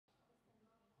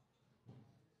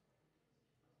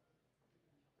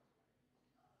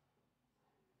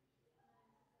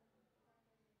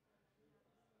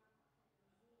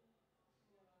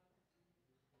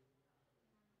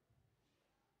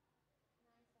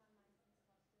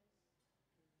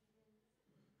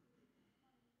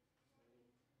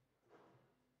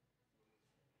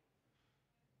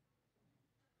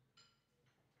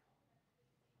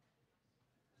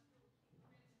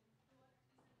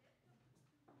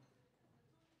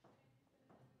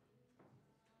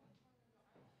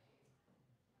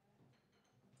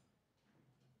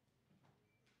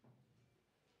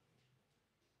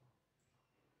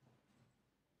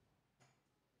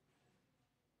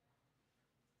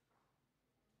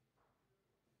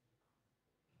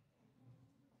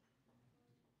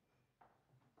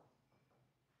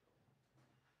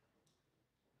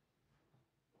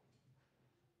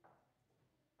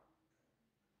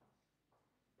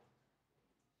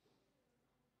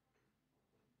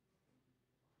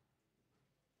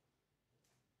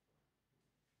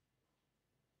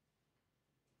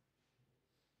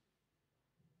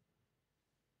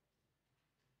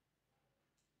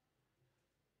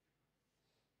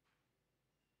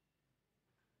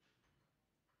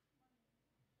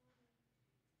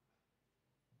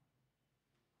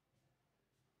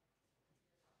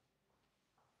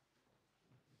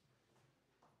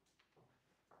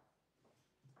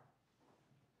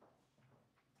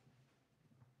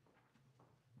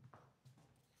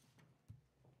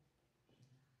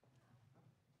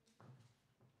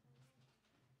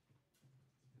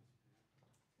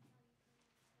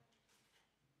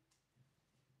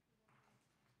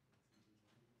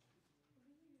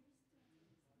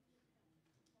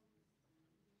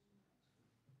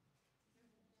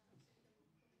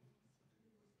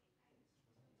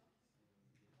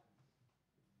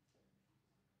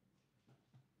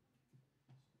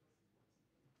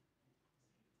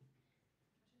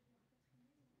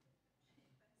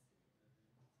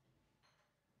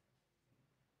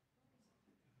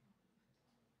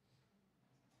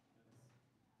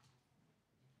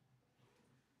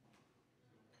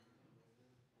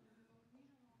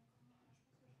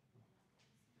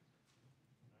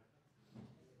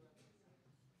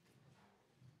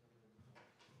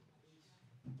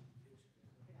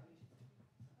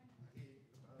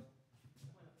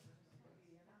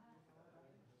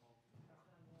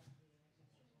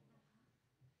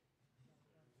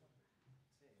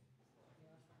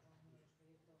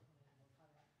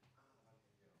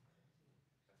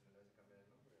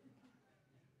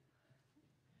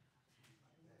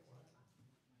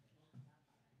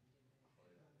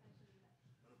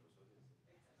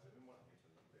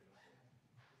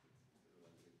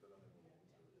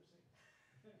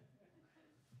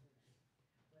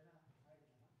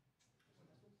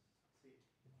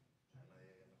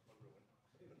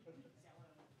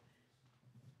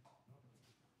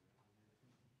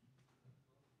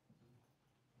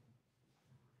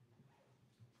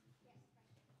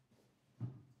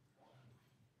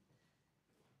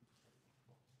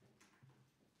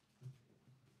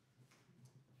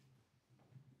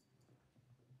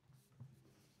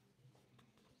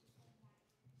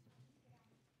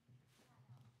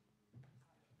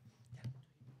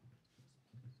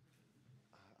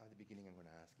At the beginning, I'm going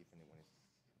to ask if anyone is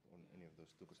on any of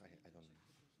those two, because I don't.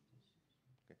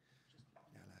 Okay.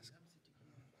 Yeah, I'll ask.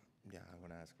 Yeah, I'm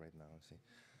going to ask right now. See.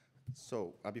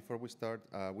 So before we start,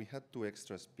 we had two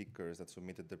extra speakers that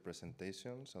submitted their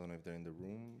presentations. I don't know if they're in the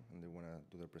room and they want to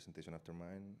do their presentation after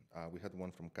mine. We had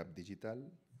one from Cap Digital.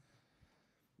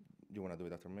 You want to do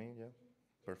it after me? Yeah?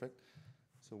 Perfect.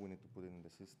 So we need to put it in the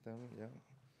system, yeah?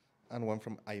 And one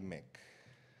from IMEC.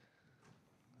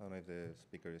 I don't know if the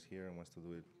speaker is here and wants to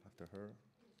do it after her.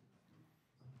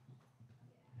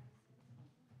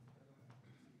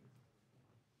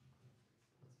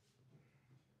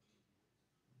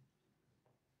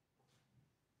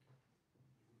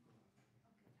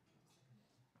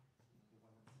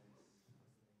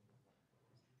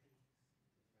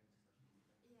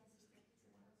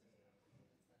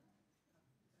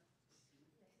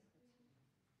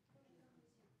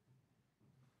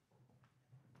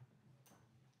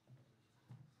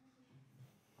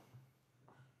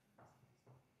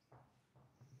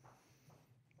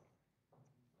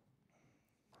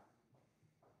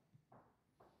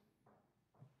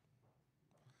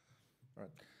 All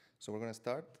right, so we're going to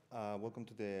start. Welcome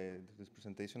to this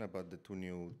presentation about the two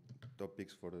new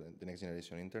topics for the next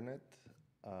generation internet.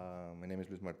 My name is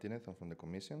Luis Martinez. I'm from the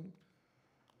Commission.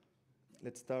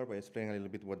 Let's start by explaining a little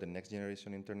bit what the next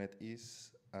generation internet is.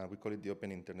 We call it the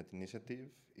Open Internet Initiative.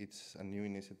 It's a new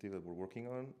initiative that we're working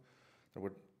on. And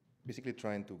we're basically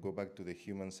trying to go back to the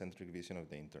human-centric vision of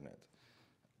the internet.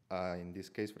 In this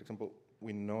case, for example,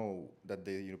 we know that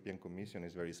the European Commission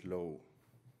is very slow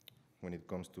when it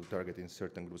comes to targeting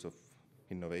certain groups of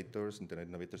innovators, internet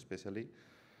innovators especially.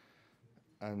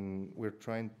 And we're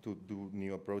trying to do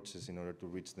new approaches in order to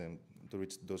reach them, to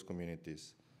reach those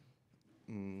communities.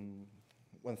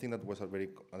 One thing that was we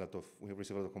have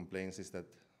received a lot of complaints is that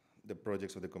the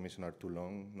projects of the Commission are too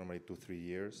long, normally 2-3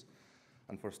 years.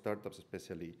 And for startups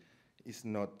especially, it's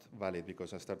not valid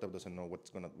because a startup doesn't know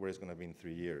where it's gonna be in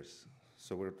 3 years.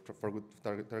 So we're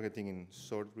targeting in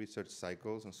short research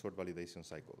cycles and short validation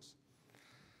cycles.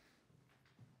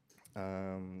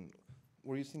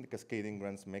 We're using the cascading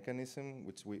grants mechanism,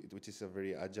 which is a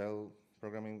very agile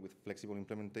programming with flexible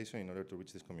implementation in order to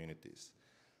reach these communities.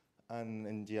 And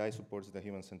NGI supports the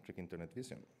human-centric internet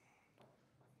vision,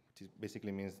 which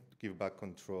basically means to give back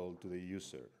control to the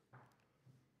user.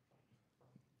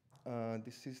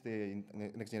 This is the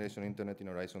next generation internet in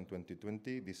Horizon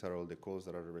 2020. These are all the calls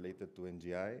that are related to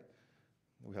NGI.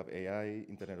 We have AI,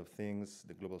 Internet of Things,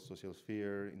 the global social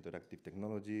sphere, interactive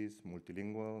technologies,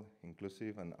 multilingual,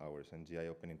 inclusive, and ours, NGI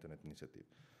Open Internet Initiative.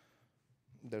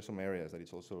 There are some areas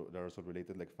that are also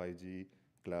related, like 5G,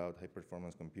 cloud,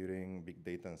 high-performance computing, big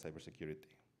data, and cybersecurity.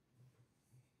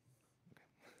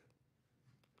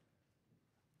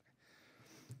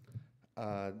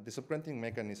 Okay. The subgranting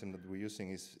mechanism that we're using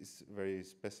is very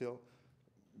special.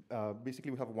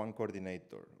 Basically, we have one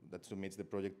coordinator that submits the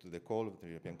project to the call of the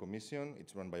European Commission.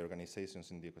 It's run by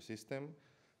organizations in the ecosystem,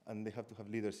 and they have to have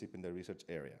leadership in the research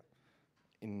area.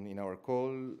 In our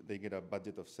call, they get a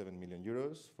budget of 7 million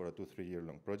euros for a 2-3 year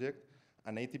long project,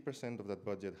 and 80% of that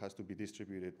budget has to be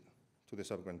distributed to the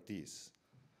subgrantees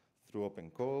through open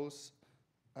calls,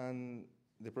 and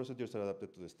the procedures are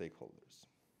adapted to the stakeholders.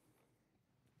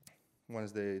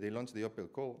 Once they launch the open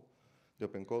call,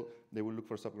 they will look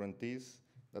for subgrantees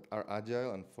that are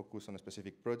agile and focus on a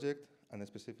specific project, and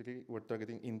specifically, we're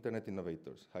targeting internet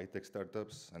innovators, high-tech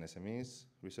startups and SMEs,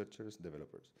 researchers,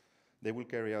 developers. They will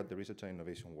carry out the research and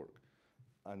innovation work.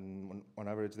 And on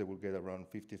average, they will get around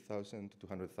 50,000 to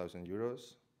 200,000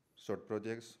 euros, short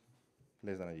projects,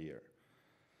 less than a year.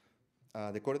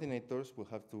 The coordinators will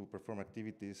have to perform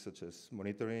activities such as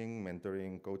monitoring,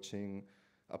 mentoring, coaching.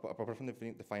 Apart from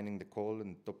defining the call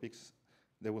and topics,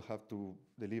 they will have to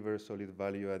deliver solid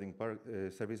value-adding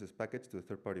services package to the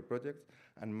third-party projects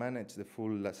and manage the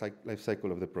full life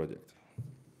cycle of the project.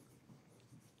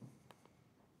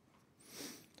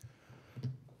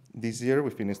 This year, we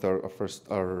finished our first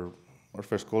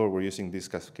call. We're using this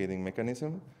cascading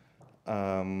mechanism.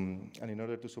 And in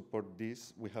order to support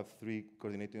this, we have 3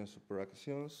 coordinating support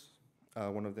actions.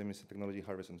 One of them is the technology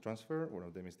harvest and transfer. One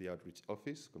of them is the outreach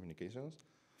office, communications.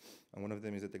 And one of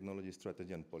them is the technology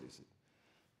strategy and policy.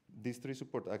 These 3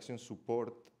 support actions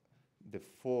support the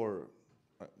 4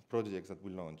 projects that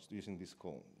we launched using this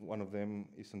call. One of them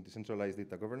is on decentralized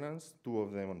data governance, two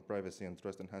of them on privacy and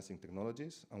trust enhancing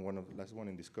technologies, and the last one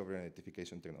in discovery and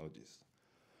identification technologies.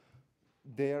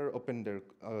 They are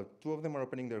two of them are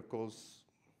opening their calls.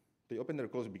 They opened their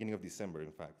calls at the beginning of December,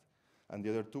 in fact, and the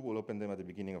other two will open them at the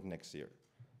beginning of next year.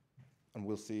 And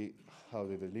we'll see how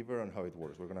they deliver and how it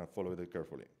works. We're going to follow it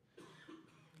carefully.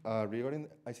 Regarding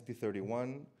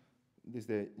ICT31, this is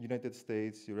the United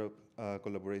States-Europe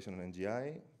collaboration on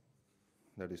NGI.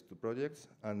 That is two projects,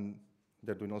 and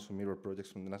they're doing also mirror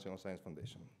projects from the National Science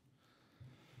Foundation.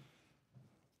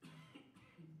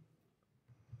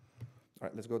 All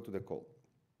right, let's go to the call.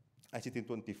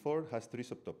 ICT24 has three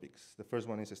subtopics. The first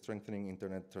one is strengthening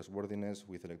internet trustworthiness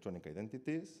with electronic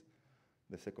identities.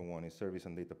 The second one is service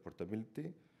and data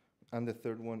portability. And the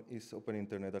third one is open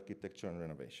internet architecture and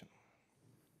renovation.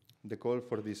 The call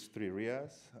for these three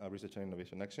RIAs, research and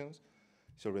innovation actions,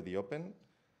 is already open.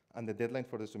 And the deadline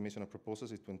for the submission of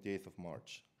proposals is 28th of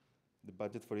March. The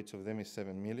budget for each of them is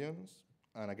 7 million.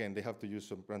 And again, they have to use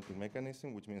some granting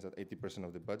mechanism, which means that 80%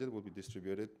 of the budget will be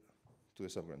distributed to the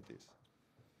sub-grantees.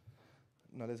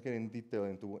 Now let's get in detail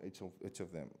into each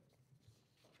of them.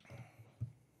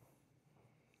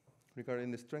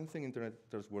 Regarding the strengthening internet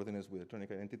trustworthiness with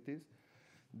electronic identities,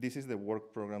 this is the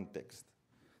work program text.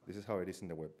 This is how it is in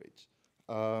the web page.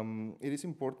 It is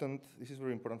important, this is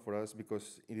very important for us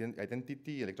because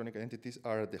electronic identities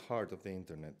are at the heart of the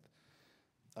internet.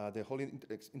 The whole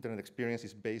internet experience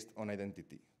is based on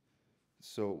identity.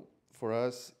 So for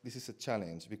us, this is a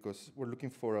challenge because we're looking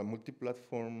for a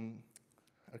multi-platform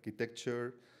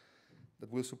architecture that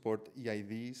will support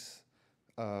EIDs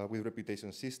with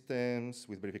reputation systems,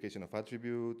 with verification of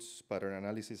attributes, pattern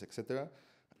analysis, etc.,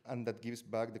 and that gives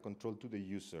back the control to the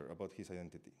user about his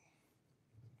identity.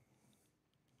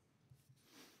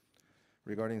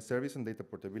 Regarding service and data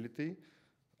portability,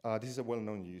 this is a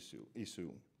well-known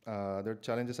issue. There are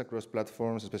challenges across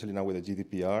platforms, especially now with the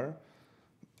GDPR.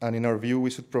 And in our view, we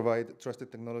should provide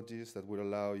trusted technologies that will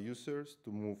allow users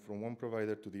to move from one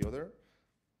provider to the other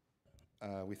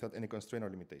without any constraint or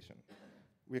limitation.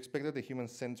 We expect that the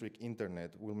human-centric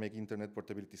internet will make internet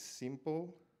portability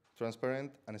simple,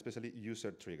 transparent, and especially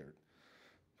user-triggered,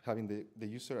 having the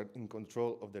user in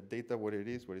control of their data, what it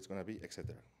is, where it's going to be,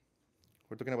 etc.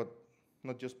 We're talking about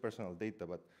not just personal data,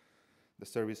 but the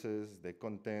services, the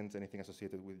contents, anything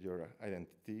associated with your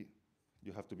identity.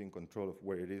 You have to be in control of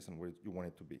where it is and where you want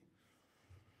it to be.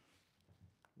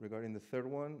 Regarding the third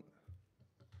one,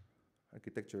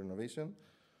 architecture innovation,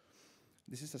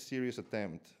 this is a serious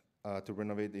attempt to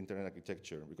renovate the internet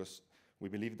architecture because we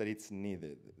believe that it's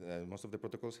needed. Most of the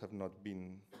protocols have not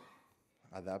been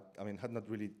had not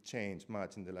really changed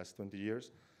much in the last 20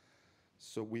 years.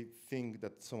 So we think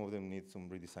that some of them need some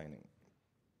redesigning.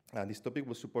 This topic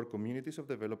will support communities of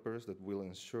developers that will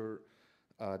ensure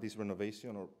this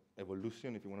renovation or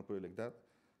evolution, if you want to put it like that,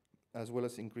 as well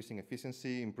as increasing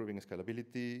efficiency, improving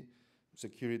scalability,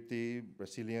 security,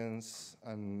 resilience,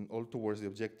 and all towards the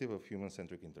objective of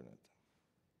human-centric internet.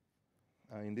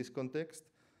 In this context,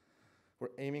 we're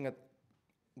aiming at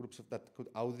groups that could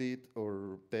audit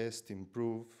or test,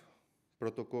 improve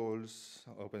protocols,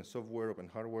 open software, open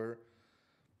hardware.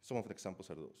 Some of the examples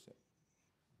are those. Yeah.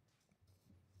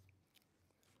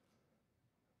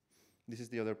 This is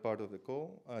the other part of the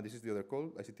call. This is the other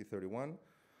call, ICT31.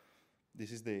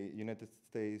 This is the United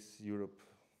States-Europe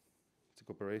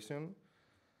cooperation.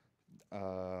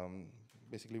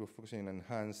 Basically, we're focusing on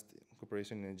enhanced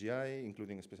cooperation in NGI,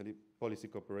 including especially policy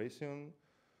cooperation,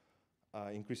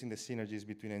 increasing the synergies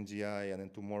between NGI and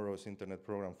then tomorrow's internet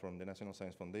program from the National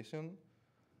Science Foundation,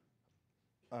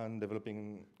 and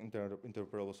developing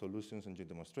interoperable solutions and joint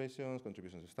demonstrations,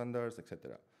 contributions to standards,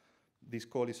 etc. This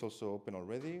call is also open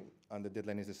already, and the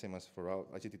deadline is the same as for our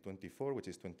ICT24, which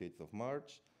is 28th of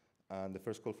March, and the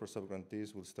first call for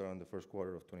sub-grantees will start in the first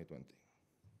quarter of 2020.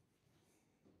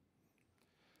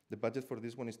 The budget for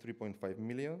this one is 3.5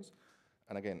 million,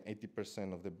 and again,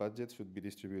 80% of the budget should be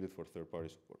distributed for third-party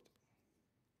support.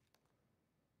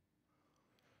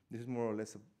 This is more or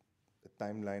less a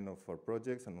timeline of our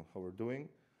projects and how we're doing.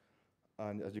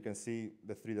 And as you can see,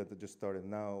 the three that I just started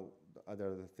now are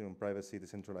the three on privacy,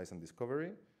 decentralized, and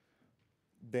discovery.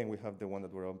 Then we have the one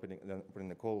that we're opening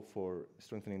the call for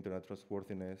strengthening internet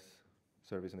trustworthiness,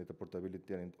 service and data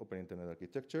portability, and open internet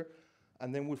architecture.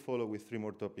 And then we'll follow with three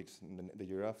more topics in the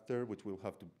year after, which we'll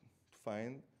have to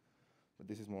find. But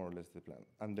this is more or less the plan.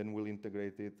 And then we'll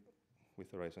integrate it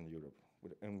with Horizon Europe,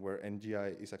 and where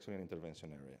NGI is actually an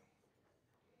intervention area.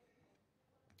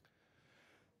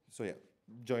 So yeah,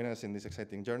 join us in this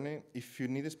exciting journey. If you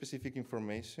need specific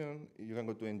information, you can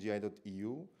go to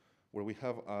ngi.eu, where we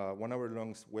have 1 hour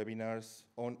long webinars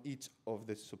on each of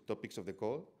the subtopics of the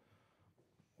call,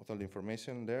 with all the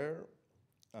information there.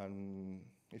 And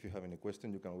if you have any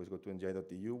question, you can always go to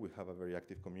ngi.eu. We have a very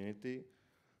active community,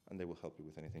 and they will help you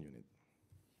with anything you need.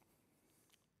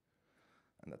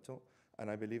 And that's all. And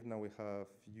I believe now we have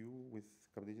you with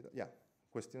Cap Digital. Yeah,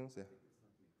 questions? Yeah.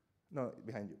 No,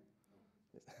 behind you.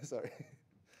 Yes. Sorry.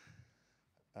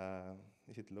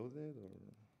 Is it loaded or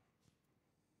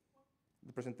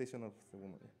the presentation of the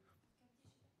woman?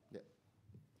 Yeah.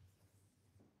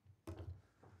 Okay.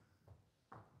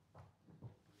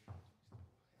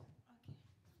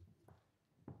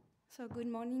 So good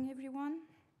morning, everyone.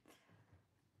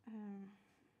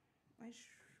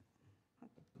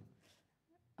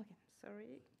 Okay,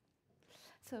 sorry.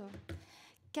 So,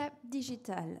 Cap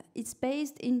Digital, it's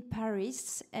based in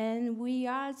Paris, and we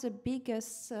are the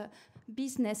biggest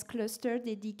business cluster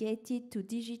dedicated to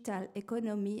digital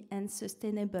economy and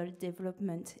sustainable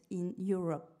development in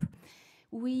Europe.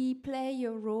 We play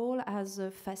a role as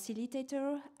a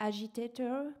facilitator,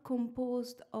 agitator,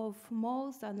 composed of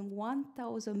more than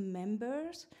 1,000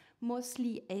 members,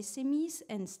 mostly SMEs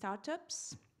and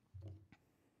startups.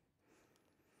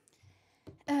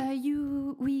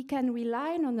 We can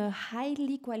rely on a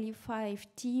highly qualified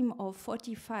team of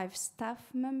 45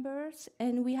 staff members,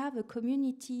 and we have a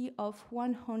community of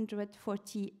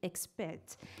 140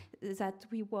 experts that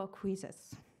we work with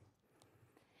us.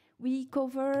 We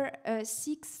cover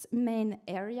 6 main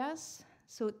areas,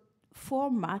 so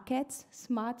 4 markets: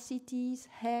 smart cities,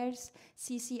 health,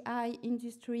 CCI,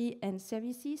 industry and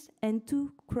services, and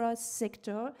 2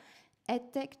 cross-sector: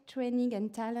 EdTech, training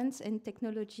and talents, and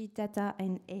technology, data,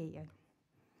 and AI.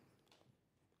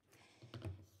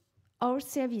 Our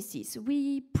services.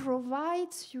 We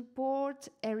provide support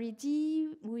R&D,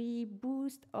 we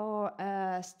boost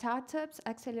our startups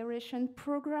acceleration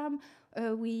program,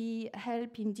 we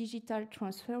help in digital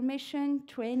transformation,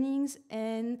 trainings,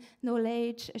 and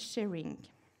knowledge sharing.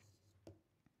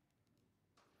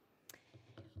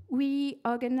 We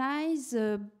organize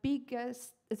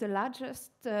the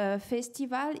largest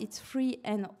festival. It's free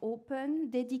and open,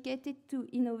 dedicated to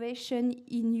innovation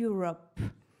in Europe.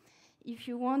 If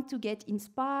you want to get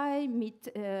inspired, meet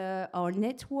our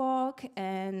network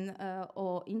and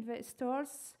our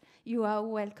investors, you are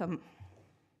welcome.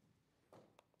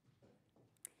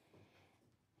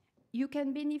 You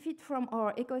can benefit from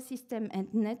our ecosystem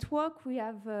and network. We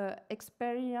have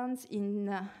experience in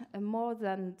more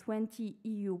than 20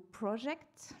 EU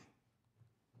projects.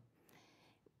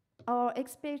 Our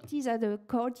expertise as a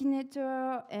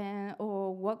coordinator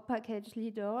or work package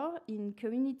leader in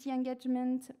community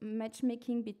engagement,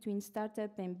 matchmaking between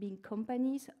startup and big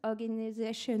companies,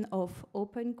 organization of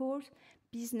open goals,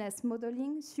 business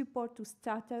modeling, support to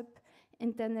startup,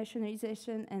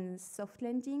 internationalization and soft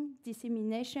landing,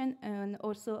 dissemination, and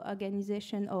also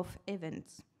organization of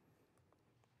events.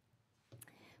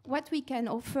 What we can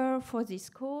offer for this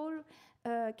call: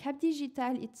 Cap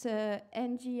Digital, it's a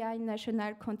NGI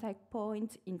national contact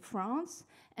point in France,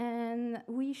 and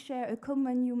we share a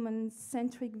common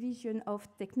human-centric vision of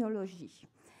technology.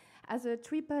 As a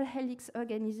triple helix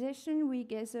organization, we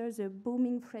gather the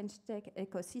booming French tech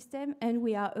ecosystem, and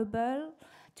we are able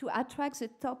to attract the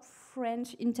top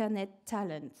French internet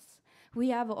talents. We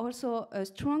have also a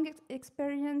strong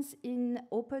experience in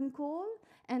open call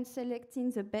and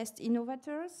selecting the best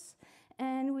innovators,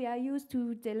 and we are used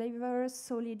to deliver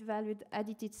solid valued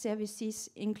added services,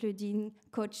 including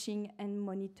coaching and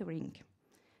monitoring.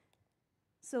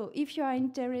 So if you are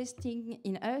interested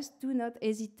in us, do not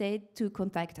hesitate to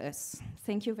contact us.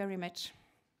 Thank you very much.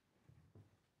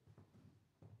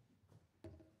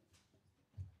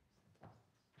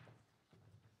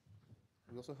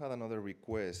 We also had another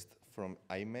request from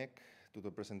IMEC to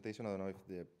the presentation. I don't know if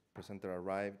the presenter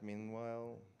arrived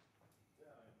meanwhile.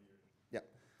 Yeah, I'm here. Yeah,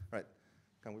 right.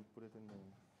 Can we put it in the...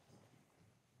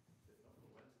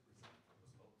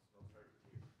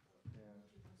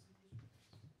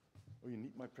 Oh, you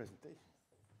need my presentation?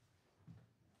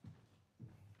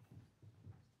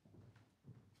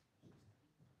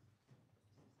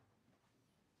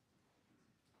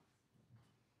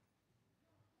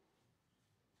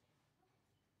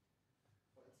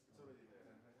 It's already there.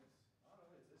 Oh, no,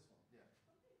 it's this one. Yeah.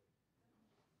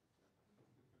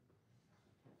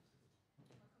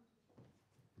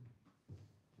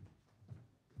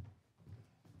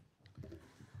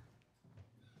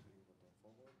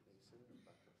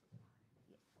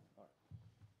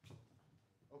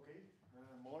 Okay,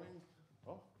 morning.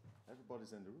 Oh,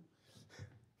 everybody's in the room.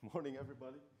 Morning,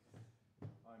 everybody.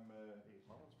 I'm Erik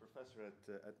Mallens, professor at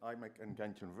IMEC and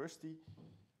Ghent University,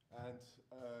 and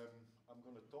I'm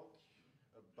going to talk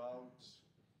a about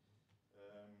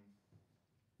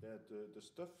the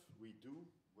stuff we do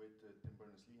with Tim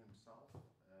Berners-Lee himself,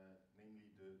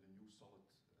 namely the new solid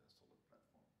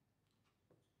platform.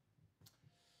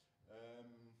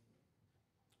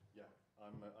 Yeah,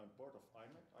 I'm part of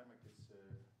IMEC. IMEC is the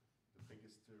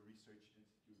biggest research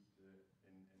institute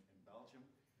in Belgium.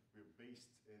 We're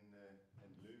based in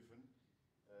Leuven,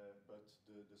 but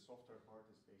the software part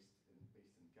is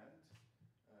based in Ghent.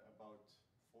 About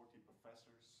 40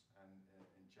 professors, and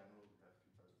in general we have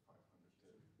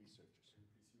 2,500 researchers. Can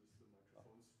you please use the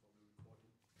microphones for the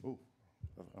recording? Oh,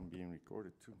 I'm being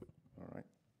recorded too. All right.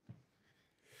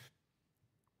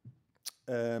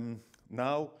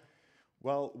 Now,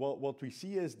 well, what we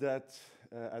see is that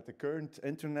at the current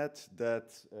internet,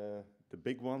 that the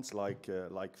big ones like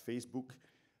Facebook,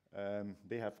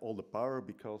 they have all the power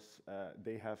because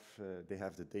they have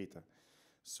the data.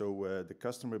 So the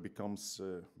customer becomes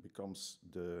the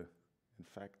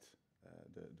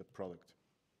product.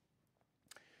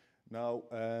 Now,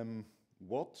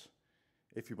 what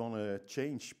if you want to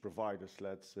change providers?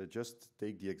 Let's just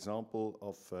take the example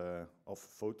of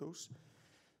photos.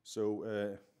 So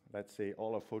let's say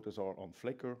all our photos are on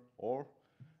Flickr or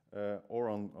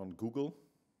on Google,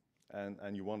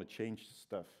 and you want to change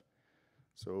stuff.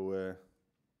 So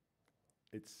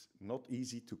it's not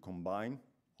easy to combine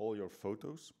all your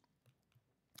photos.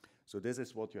 So this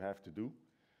is what you have to do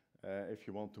if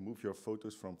you want to move your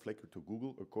photos from Flickr to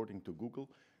Google, according to Google.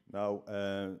 Now,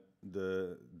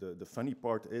 the funny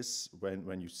part is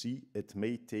when you see it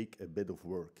may take a bit of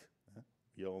work.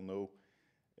 We all know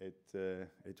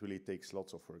it really takes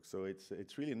lots of work. So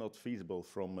it's really not feasible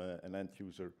from an end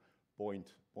user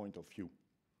point of view.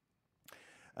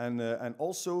 And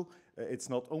also, it's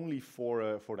not only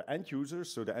for the end user.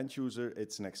 So the end user,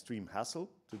 it's an extreme hassle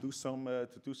to do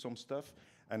some stuff,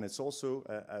 and it's also,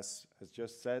 as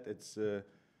just said, it's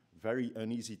very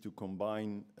uneasy to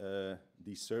combine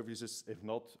these services, if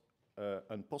not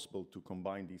impossible to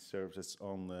combine these services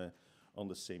on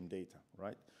the same data,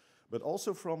 right? But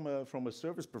also from a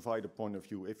service provider point of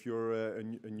view, if you're a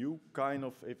new kind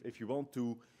of, if you want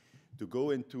to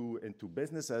go into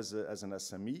business as an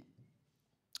SME.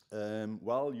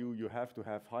 Well, you have to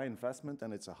have high investment,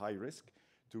 and it's a high risk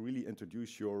to really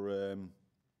introduce your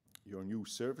new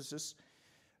services,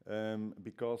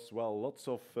 because, well, lots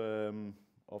of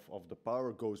the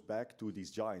power goes back to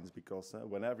these giants, because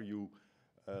whenever you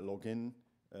log in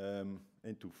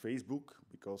into Facebook,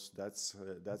 because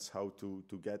that's how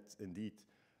to get indeed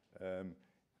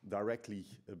directly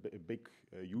a big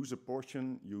user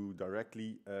portion, you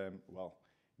directly well,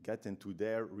 get into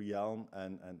their realm,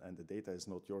 and the data is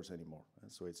not yours anymore.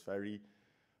 And so it's very,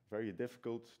 very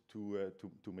difficult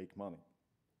to make money.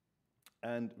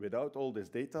 And without all this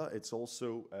data, it's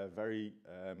also very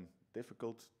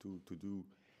difficult to do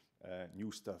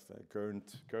new stuff.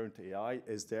 Current AI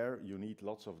is there. You need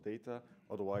lots of data,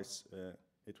 otherwise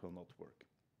it will not work.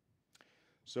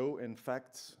 So in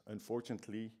fact,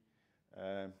 unfortunately,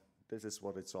 this is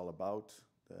what it's all about.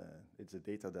 It's the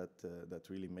data that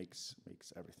really makes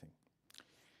everything.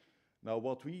 Now,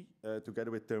 what we, together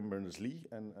with Tim Berners-Lee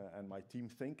and my team,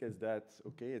 think is that,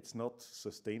 okay, it's not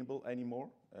sustainable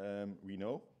anymore. We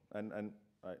know, and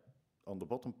on the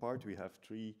bottom part, we have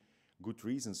 3 good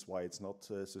reasons why it's not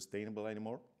sustainable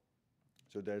anymore.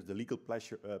 So there's the legal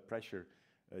pressure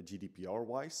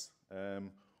GDPR-wise,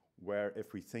 where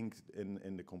if we think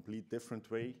in the complete different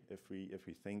way, if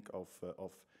we think of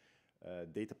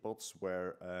data pods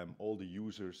where all the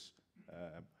users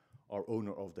are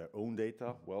owner of their own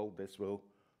data, well, this will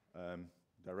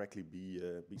directly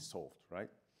be solved, right?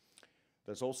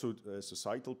 There's also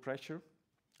societal pressure,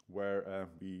 where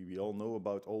we all know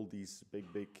about all these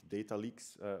big data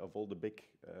leaks of all the big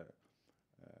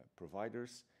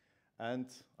providers. And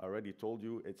I already told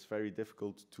you, it's very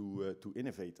difficult to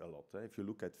innovate a lot. If you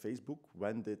look at Facebook,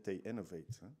 when did they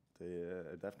innovate?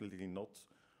 They definitely not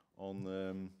on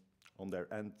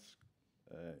their end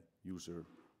user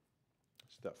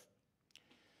stuff.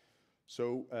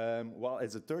 So, well,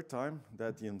 it's the 3rd time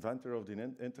that the inventor of the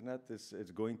internet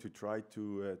is going to try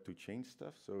to change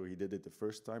stuff. So he did it the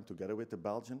 1st time together with the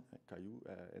Belgian, Caillou,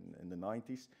 in the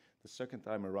 90s. The 2nd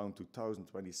time around 2000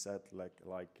 when he said,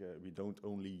 we don't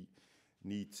only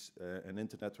need an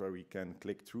internet where we can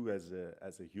click through as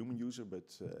a human user,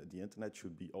 but the internet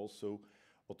should be also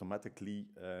automatically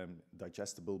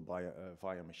digestible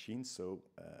via machines. So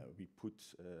we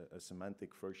put a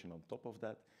semantic version on top of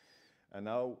that. And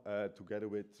now, together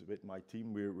with my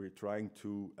team, we're trying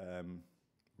to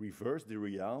reverse the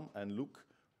realm and look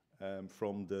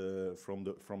from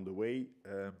the way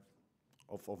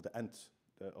of the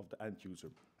end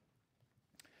user.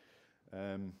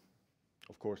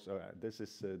 Of course, this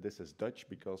is Dutch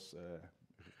because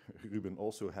Ruben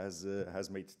also has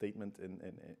made statement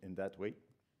in that way.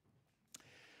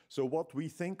 So what we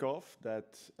think of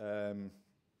that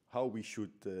how we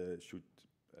should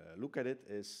look at it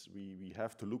is we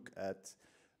have to look at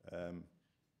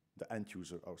the end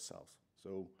user ourselves.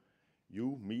 So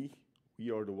you, me,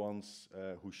 we are the ones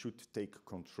who should take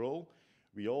control.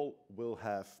 We all will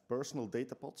have personal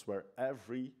data pods where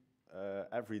every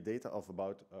data of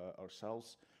about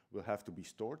ourselves will have to be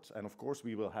stored. And of course,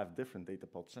 we will have different data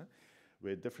pods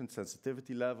with different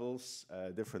sensitivity levels,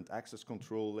 different access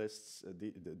control lists,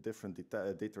 different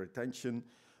data retention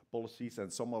policies,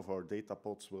 and some of our data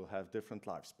pods will have different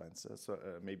lifespans. So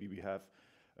maybe we have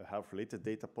a health-related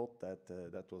data pod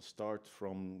that will start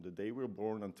from the day we're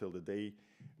born until the day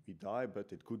we die,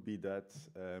 but it could be that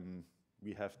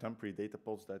we have temporary data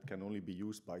pods that can only be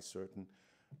used by certain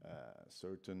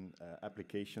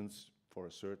applications for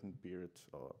a certain period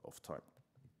of time.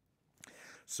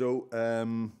 So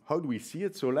how do we see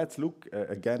it? So let's look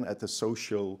again at the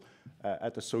social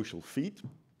feed.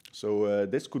 So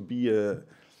this could be a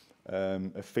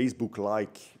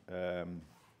Facebook-like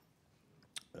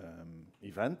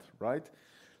event, right?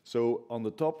 So on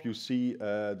the top you see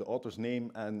the author's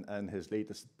name and his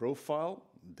latest profile.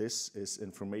 This is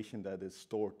information that is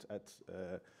stored at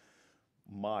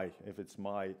if it's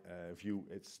my view,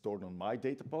 it's stored on my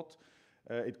data pod.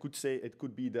 It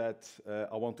could be that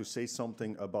I want to say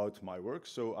something about my work,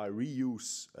 so I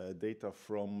reuse data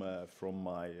from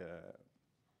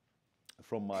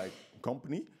my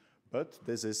company, but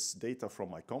this is data from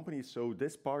my company, so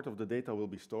this part of the data will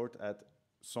be stored at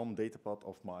some data pod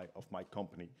of my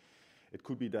company. It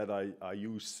could be that I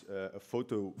use a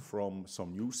photo from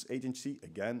some news agency.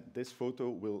 Again, this photo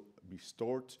will be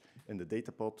stored in the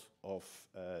data pod of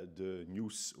the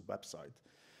news website.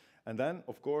 And then,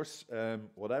 of course,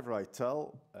 whatever I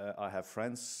tell, I have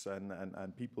friends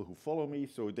and people who follow me,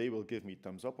 so they will give me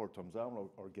thumbs up or thumbs down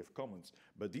or give comments.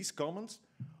 But these comments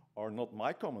are not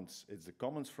my comments. It's the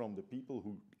comments from the people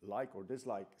who like or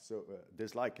dislike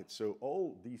it. So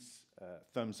all these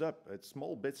thumbs up, it's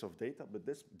small bits of data, but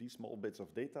these small bits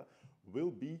of data will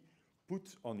be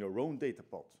put on your own data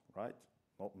pod, right?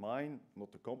 Not mine,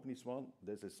 not the company's one.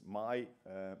 This is my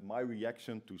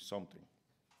reaction to something.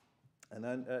 And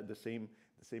then the same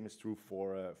is true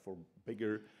for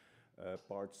bigger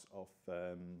parts of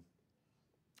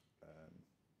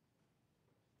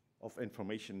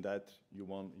information that you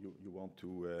want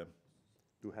to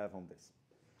have on this.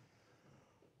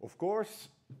 Of course,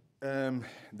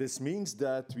 this means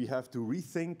that we have to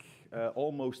rethink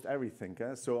almost everything.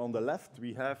 So on the left,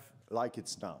 we have like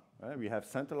it's now. We have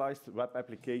centralized web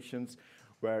applications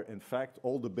where, in fact,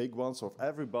 all the big ones of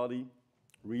everybody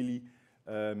really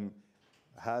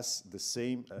has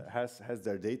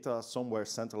their data somewhere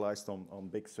centralized on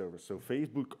big servers. So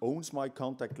Facebook owns my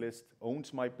contact list,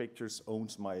 owns my pictures,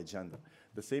 owns my agenda.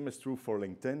 The same is true for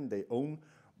LinkedIn. They own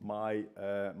my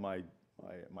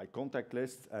contact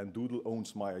list, and Doodle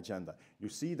owns my agenda. You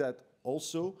see that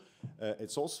also,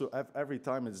 it's also every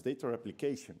time it's data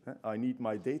replication. I need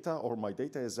my data, or my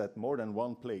data is at more than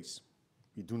one place.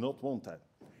 We do not want that.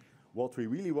 What we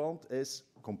really want is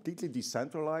completely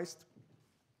decentralized,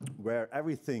 where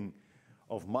everything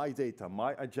of my data,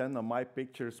 my agenda, my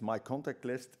pictures, my contact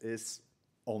list is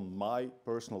on my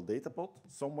personal data pod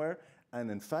somewhere.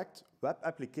 And in fact, web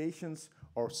applications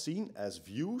are seen as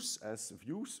views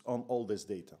on all this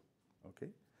data.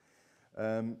 Okay,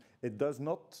 it does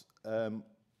not.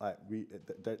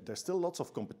 There's still lots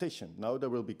of competition. Now there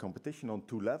will be competition on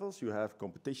two levels. You have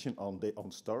competition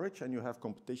on storage, and you have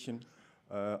competition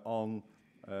on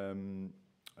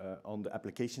the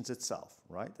applications itself,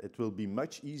 right? It will be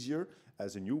much easier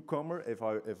as a newcomer if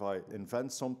I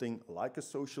invent something like a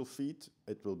social feed.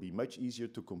 It will be much easier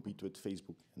to compete with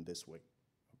Facebook in this way.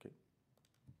 Okay.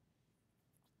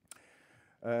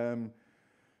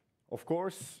 Of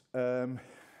course,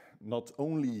 not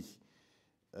only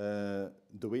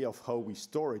the way of how we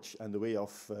storage and the way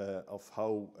of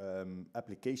how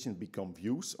applications become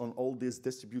views on all this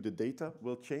distributed data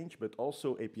will change, but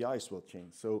also APIs will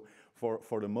change. So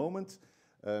for the moment,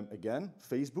 again,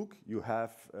 Facebook, you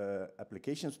have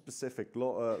application-specific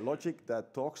logic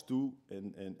that talks to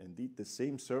indeed the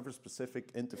same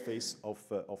server-specific interface of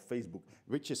Facebook,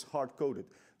 which is hard-coded.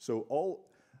 So all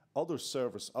other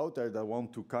servers out there that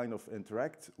want to kind of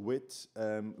interact with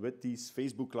these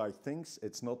Facebook-like things,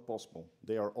 it's not possible.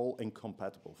 They are all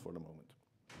incompatible for the moment.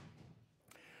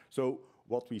 So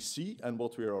what we see and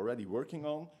what we are already working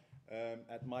on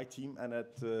at my team and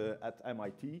at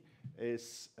MIT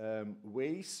is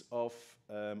ways of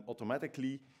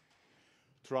automatically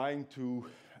trying to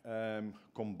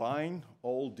combine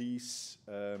all these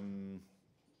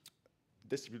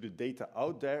distributed data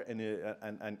out there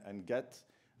and get,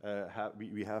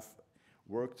 we have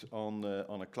worked on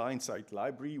a client-side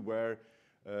library where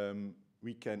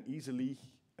we can easily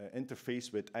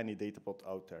interface with any datapod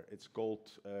out there. It's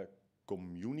called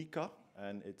Communica,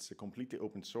 and it's a completely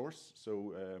open source.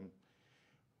 So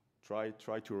try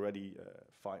to already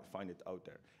find it out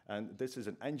there. And this is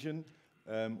an engine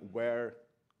where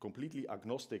completely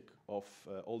agnostic of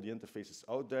all the interfaces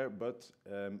out there, but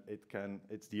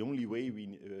it's the only way we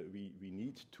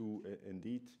need to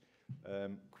indeed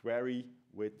query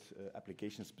with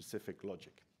application-specific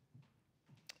logic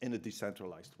in a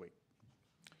decentralized way.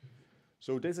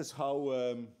 So this is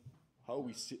how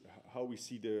we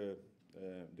see the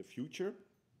future.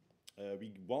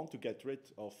 We want to get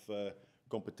rid of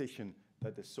competition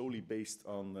that is solely based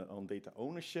on data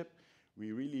ownership.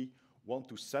 We really want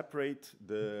to separate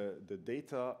the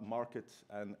data market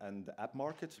and the app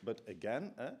market, but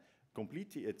again,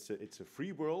 completely it's a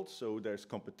free world, so there's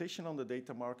competition on the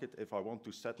data market. If I want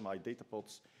to set my data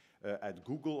pods at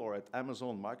Google or at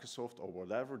Amazon, Microsoft, or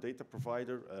whatever data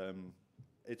provider,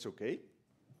 it's okay.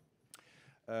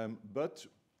 But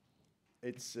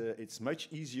it's much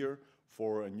easier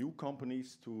for new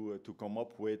companies to come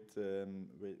up with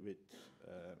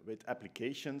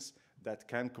applications that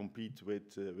can compete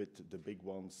with the big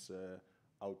ones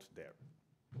out there.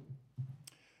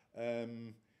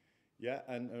 Yeah,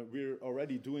 and we're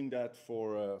already doing that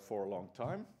for a long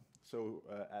time. So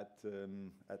at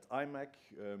IMEC,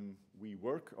 we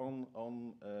work on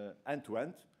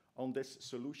end-to-end on this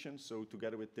solution. So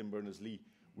together with Tim Berners-Lee,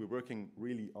 we're working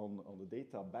really on the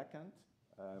data backend,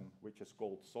 which is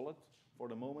called Solid for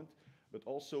the moment. But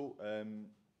also, and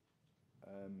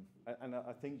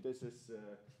I think this is,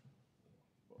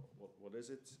 what is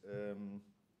it?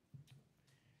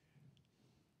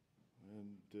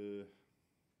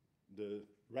 The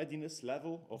readiness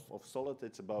level of Solid,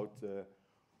 it's about 2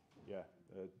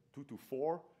 to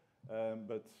 4,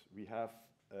 but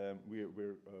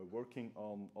we're working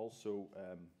on also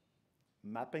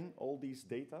mapping all these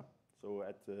data. So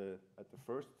at the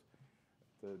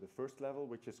first level,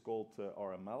 which is called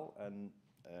RML, and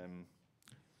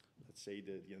let's say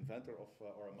the inventor of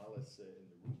RML is in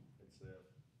the room. It's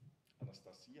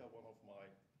Anastasia, one of my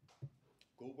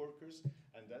co-workers,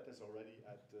 and that is already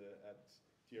at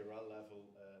TRL level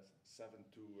 7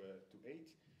 to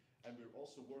 8. And we're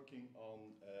also working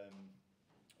on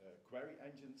query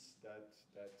engines that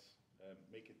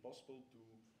make it possible to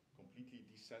completely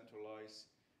decentralize,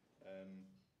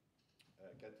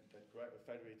 get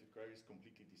federated queries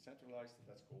completely decentralized.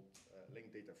 That's called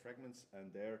linked data fragments,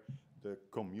 and there the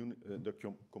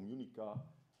Communica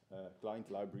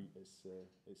client library is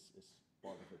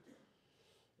part of it.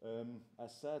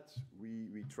 As said,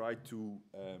 we try to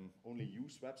only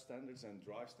use web standards and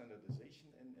drive standardization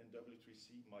in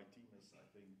W3C. My team is, I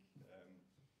think,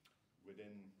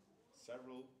 within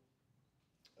several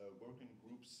working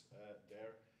groups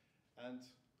there, and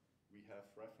we have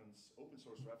open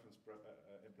source reference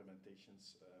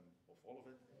implementations of all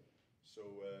of it.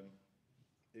 So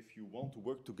if you want to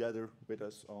work together with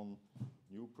us on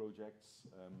new projects,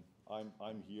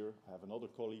 I'm here. I have another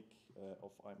colleague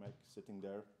of IMEC sitting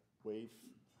there, Wave,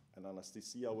 and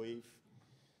Anastasia Wave.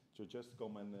 So just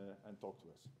come and talk to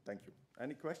us. Thank you.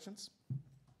 Any questions?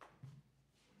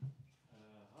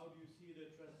 How do you see the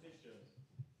transition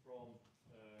from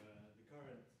the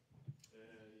current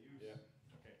use? Yeah.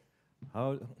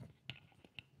 Okay.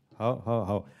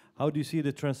 How do you see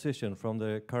the transition from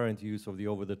the current use of the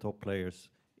over-the-top players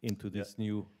into this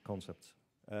new concept?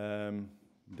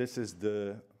 This is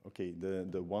the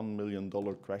 $1 million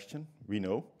question. We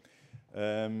know.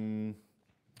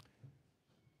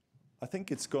 I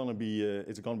think it's gonna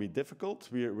be difficult.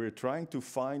 We're trying to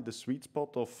find the sweet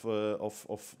spot of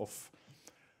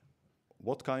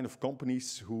what kind of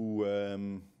companies who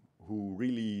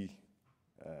really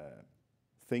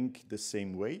think the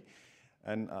same way,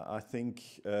 and I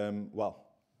think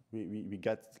we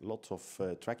get lots of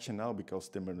traction now because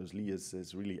Tim Berners-Lee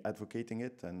is really advocating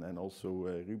it, and also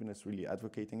Ruben is really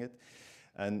advocating it.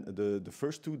 And the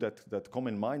first two that come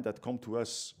in mind, that come to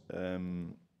us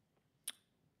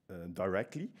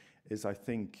directly, is I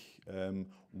think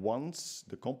once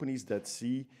the companies that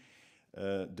see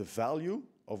the value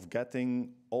of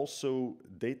getting also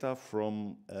data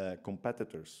from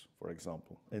competitors, for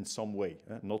example, in some way,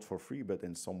 not for free, but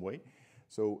in some way.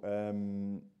 So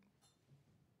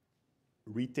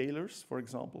retailers, for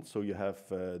example. So you have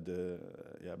the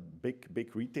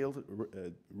big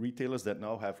retailers that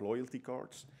now have loyalty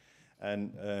cards,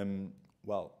 and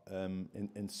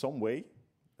in some way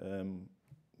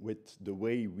with the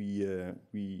way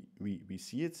we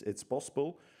see it, it's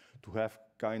possible to have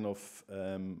kind of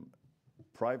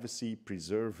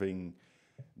privacy-preserving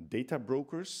data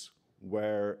brokers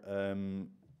where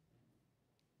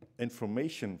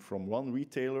information from one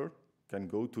retailer can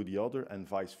go to the other and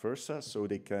vice versa, so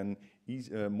they can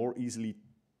more easily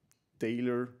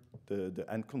tailor the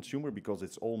end consumer because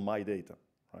it's all my data,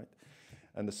 right?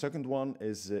 And the second one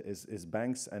is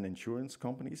banks and insurance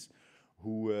companies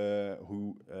who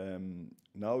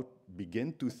now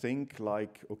begin to think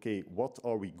like, okay, what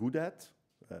are we good at?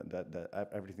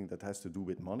 Everything that has to do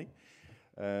with money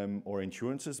or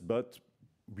insurances, but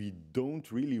we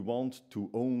don't really want to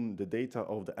own the data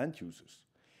of the end users.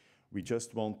 We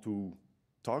just want to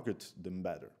target them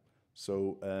better.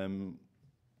 So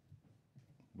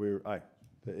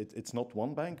it's not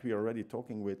one bank. We are already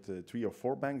talking with 3 or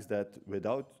 4 banks that,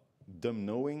 without them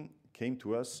knowing, came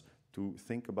to us to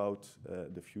think about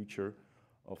the future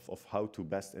of how to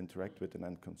best interact with an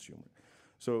end consumer.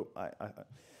 So I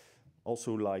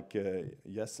also, like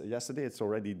yesterday, it's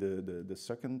already the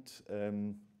second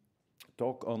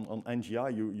talk on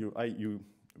NGI.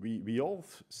 We all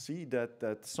see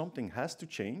that something has to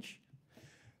change.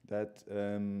 That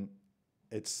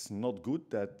it's not good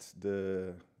that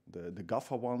the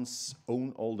GAFA ones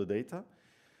own all the data.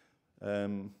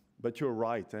 But you're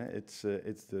right. It's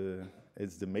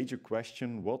the major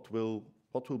question. What will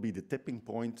be the tipping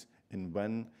point in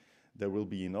when there will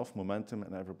be enough momentum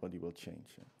and everybody will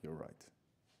change? You're right.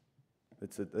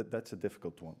 That's a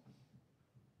difficult one.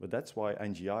 But that's why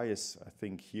NGI is, I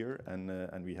think, here,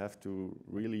 and we have to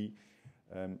really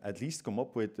at least come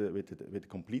up with a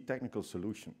complete technical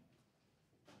solution.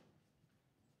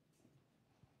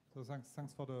 So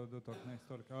thanks for the talk. Nice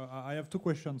talk. I have 2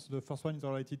 questions. The first one is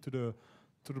related to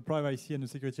the privacy and the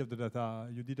security of the data.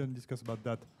 You didn't discuss about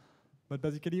that, but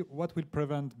basically, what will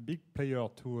prevent big players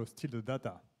to steal the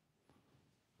data?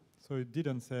 So you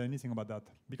didn't say anything about that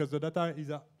because the data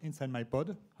is inside my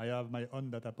pod. I have my own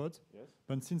data pods. Yes.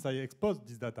 But since I expose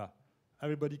this data,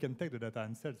 everybody can take the data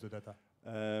and sell the data.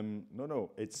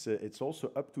 No. It's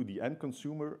also up to the end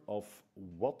consumer of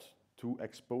what to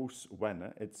expose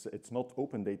when. It's not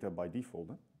open data by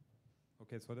default.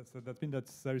 Okay, so that means that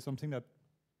there is something that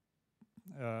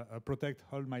protect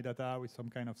all my data with some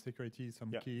kind of security,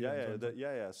 some key.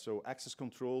 So access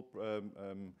control,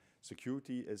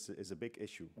 security is a big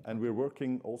issue, and we're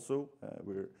working also.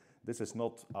 This is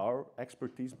not our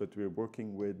expertise, but we're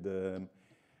working with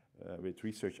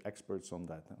research experts on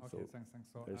that. Okay, so thanks.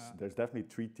 So there's definitely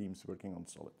 3 teams working on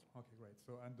Solid. Okay, great.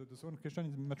 So and the second question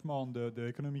is much more on the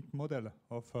economic model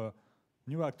of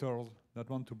new actors that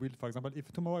want to build. For example,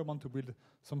 if tomorrow I want to build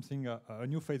something, a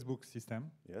new Facebook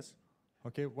system. Yes.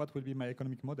 Okay, what will be my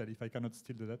economic model if I cannot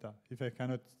steal the data, if I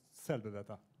cannot sell the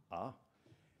data?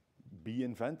 Be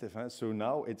inventive. So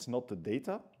now it's not the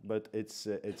data, but it's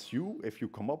you. If you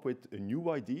come up with a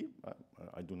new idea,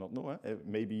 I do not know.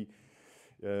 Maybe,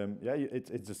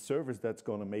 it's a service that's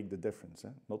going to make the difference,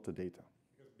 not the data.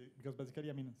 Because basically,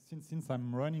 I mean, since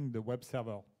I'm running the web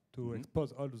server to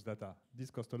expose all those data,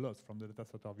 this costs a lot from the data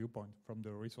center viewpoint, from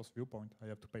the resource viewpoint. I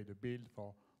have to pay the bill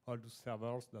for all those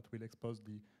servers that will expose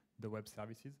the web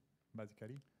services,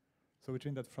 basically. So which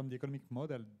means that from the economic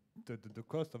model, the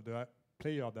cost of the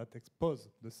player that expose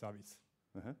the service.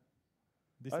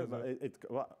 It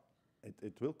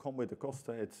will come with a cost.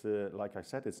 It's like I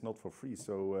said, it's not for free.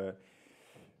 So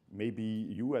maybe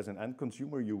you, as an end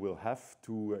consumer, you will have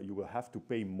to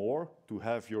pay more to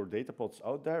have your data pods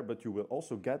out there, but you will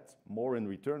also get more in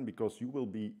return because you will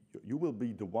be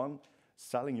the one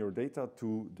selling your data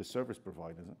to the service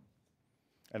providers.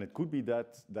 And it could be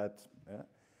that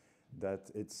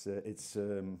it's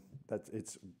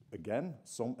again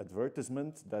some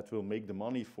advertisement that will make the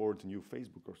money for the new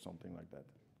Facebook or something like that.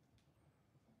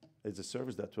 It's a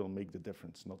service that will make the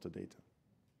difference, not the data.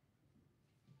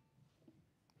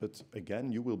 But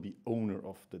again, you will be owner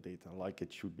of the data, like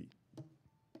it should be.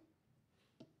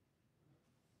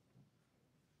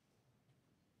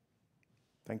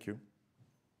 Thank you.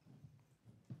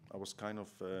 I was kind of.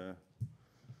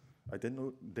 I did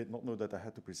not know that I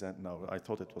had to present now. I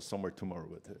thought it was somewhere tomorrow.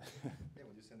 But yeah,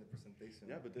 when you send the presentation.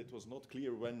 Yeah, but it was not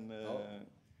clear when. All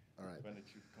right. When it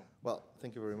should come. Well,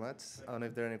 thank you very much. I don't know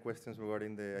if there are any questions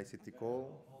regarding the ICT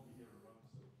call.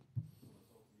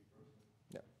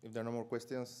 Yeah, if there are no more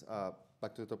questions,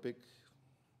 back to the topic.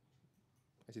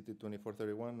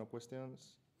 ICT2031, no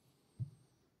questions.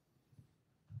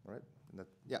 All right.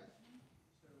 Yeah.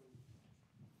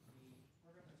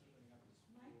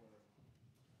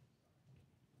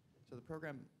 So the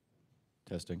program,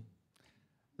 testing.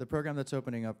 The program that's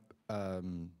opening up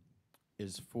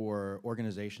is for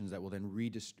organizations that will then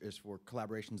is for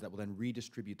collaborations that will then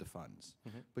redistribute the funds.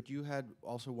 But you had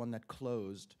also one that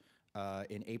closed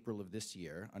in April of this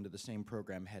year under the same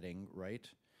program heading, right?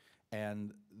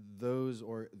 And those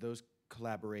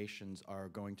collaborations are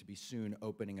going to be soon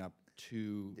opening up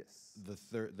to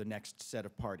the next set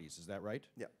of parties. Is that right?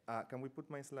 Yeah. Can we put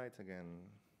my slides again?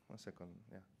 1 second.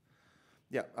 Yeah.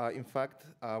 Yeah. In fact,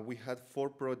 we had 4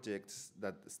 projects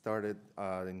that started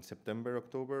in September,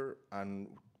 October, and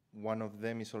one of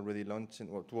them is already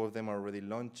launching. Well, 2 of them are already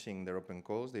launching their open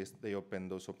calls. They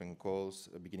opened those open calls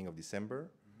at the beginning of December,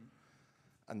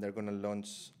 and they're going to launch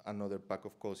another pack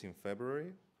of calls in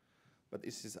February. But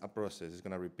this is a process. It's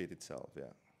going to repeat itself.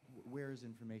 Yeah. Where is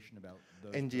information about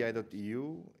those?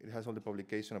 NGI.eu. It has all the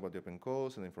publication about the open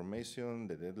calls and information,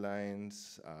 the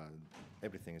deadlines.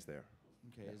 Everything is there.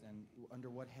 Okay, and under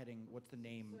what heading, what's the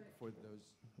name for those?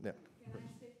 Yeah. Can I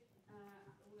say,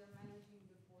 we are managing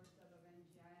the portal of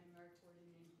NGI and we are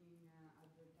coordinating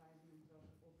advertisement of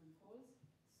open calls.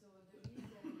 So there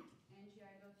is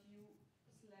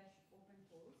NGI.eu/open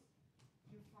calls.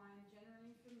 You find general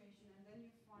information and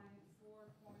then you find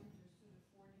 4 pointers to the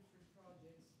 4 different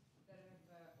projects that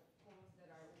have calls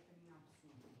that are opening up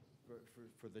soon.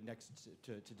 For the next,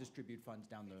 to distribute funds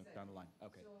down the line.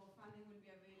 Okay. So funding will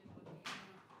be available at the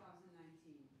beginning of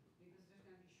 2019 because there's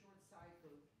going to be short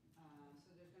cycle.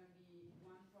 So there's going to be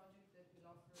one project that will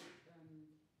offer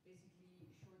basically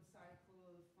short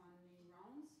cycle funding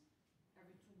rounds.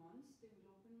 Every 2 months they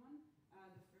will open one.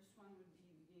 The first one will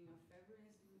be beginning of February,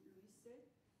 as Luis said.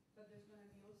 But there's going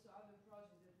to be also other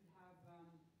projects that will have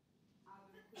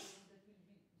other calls that will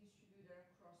be distributed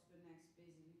across the next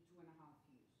basically 2.5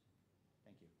 years.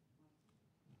 Thank you.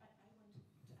 I want to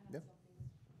add Yeah. something.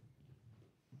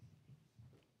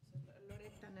 So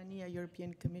Loretta Nania,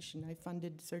 European Commission. I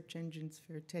funded search engines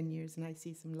for 10 years, and I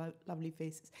see some lovely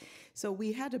faces. So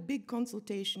we had a big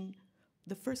consultation,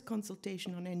 the first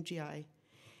consultation on NGI.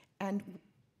 And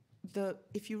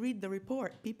if you read the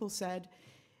report, people said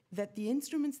that the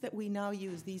instruments that we now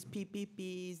use, these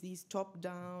PPPs, these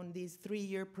top-down, these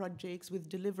 3-year projects with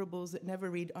deliverables that never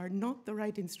read, are not the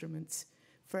right instruments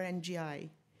for NGI.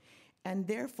 And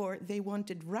therefore, they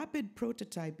wanted rapid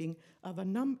prototyping of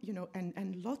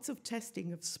and lots of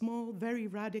testing of small, very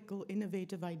radical,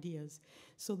 innovative ideas.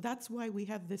 So that's why we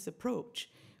have this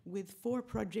approach with 4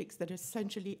 projects that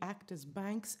essentially act as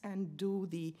banks and do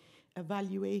the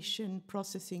evaluation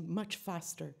processing much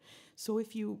faster. So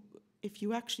if you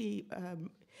actually,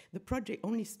 the project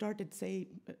only started, say,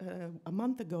 a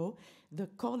month ago, the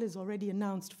call is already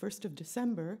announced 1st of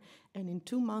December, and in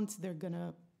 2 months they're going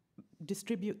to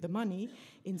distribute the money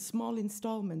in small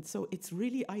installments. So it's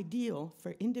really ideal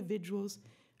for individuals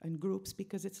and groups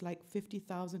because it's like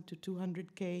 50,000 to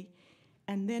 200K.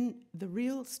 And then the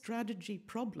real strategy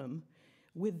problem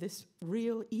with this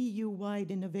real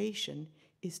EU-wide innovation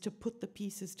is to put the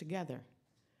pieces together,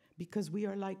 because we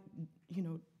are like,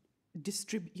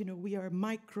 we are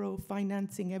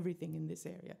micro-financing everything in this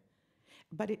area.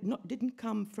 But it didn't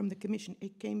come from the Commission,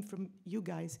 it came from you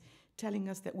guys telling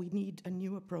us that we need a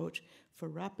new approach for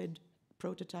rapid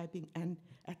prototyping and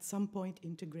at some point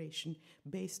integration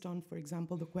based on, for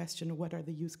example, the question of what are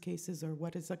the use cases or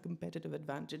what is a competitive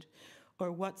advantage or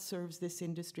what serves this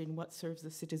industry and what serves the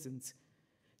citizens.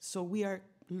 So we are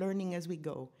learning as we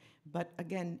go. But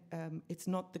again, it's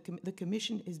not the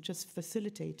Commission is just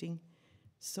facilitating,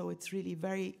 so it's really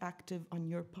very active on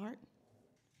your part.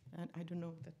 And I don't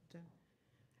know that,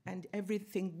 and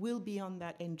everything will be on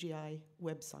that NGI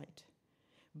website.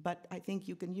 But I think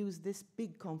you can use this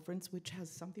big conference, which has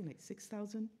something like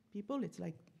 6,000 people. It's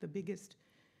like the biggest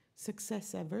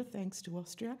success ever, thanks to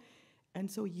Austria.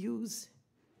 And so use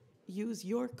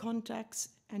your contacts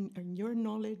and your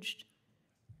knowledge.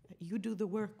 You do the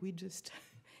work. We're just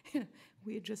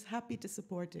happy to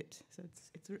support it. So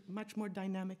it's a much more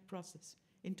dynamic process,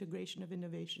 integration of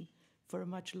innovation for a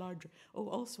much larger. Oh,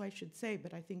 also I should say,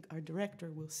 but I think our director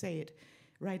will say it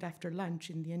right after lunch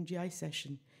in the NGI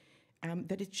session,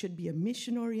 that it should be a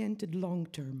mission-oriented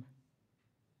long-term.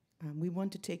 We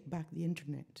want to take back the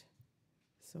internet.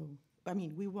 So, I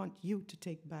mean, we want you to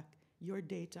take back your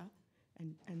data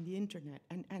and the internet.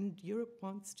 And Europe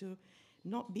wants to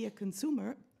not be a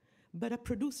consumer, but a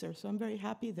producer. So I'm very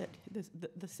happy that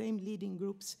the same leading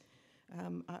groups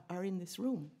are in this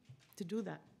room to do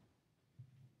that.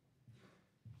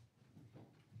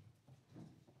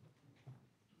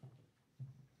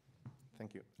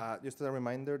 Thank you. Just as a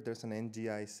reminder, there's an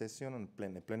NGI session on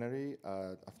plenary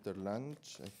after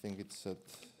lunch. I think it's at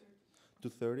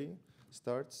 2:30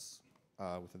 starts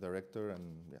with the director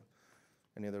and yeah.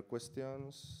 Any other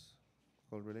questions?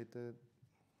 Call related?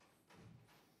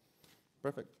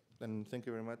 Perfect. Then thank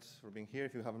you very much for being here.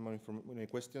 If you have any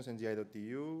questions,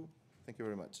 ngi.eu. Thank you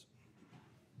very much.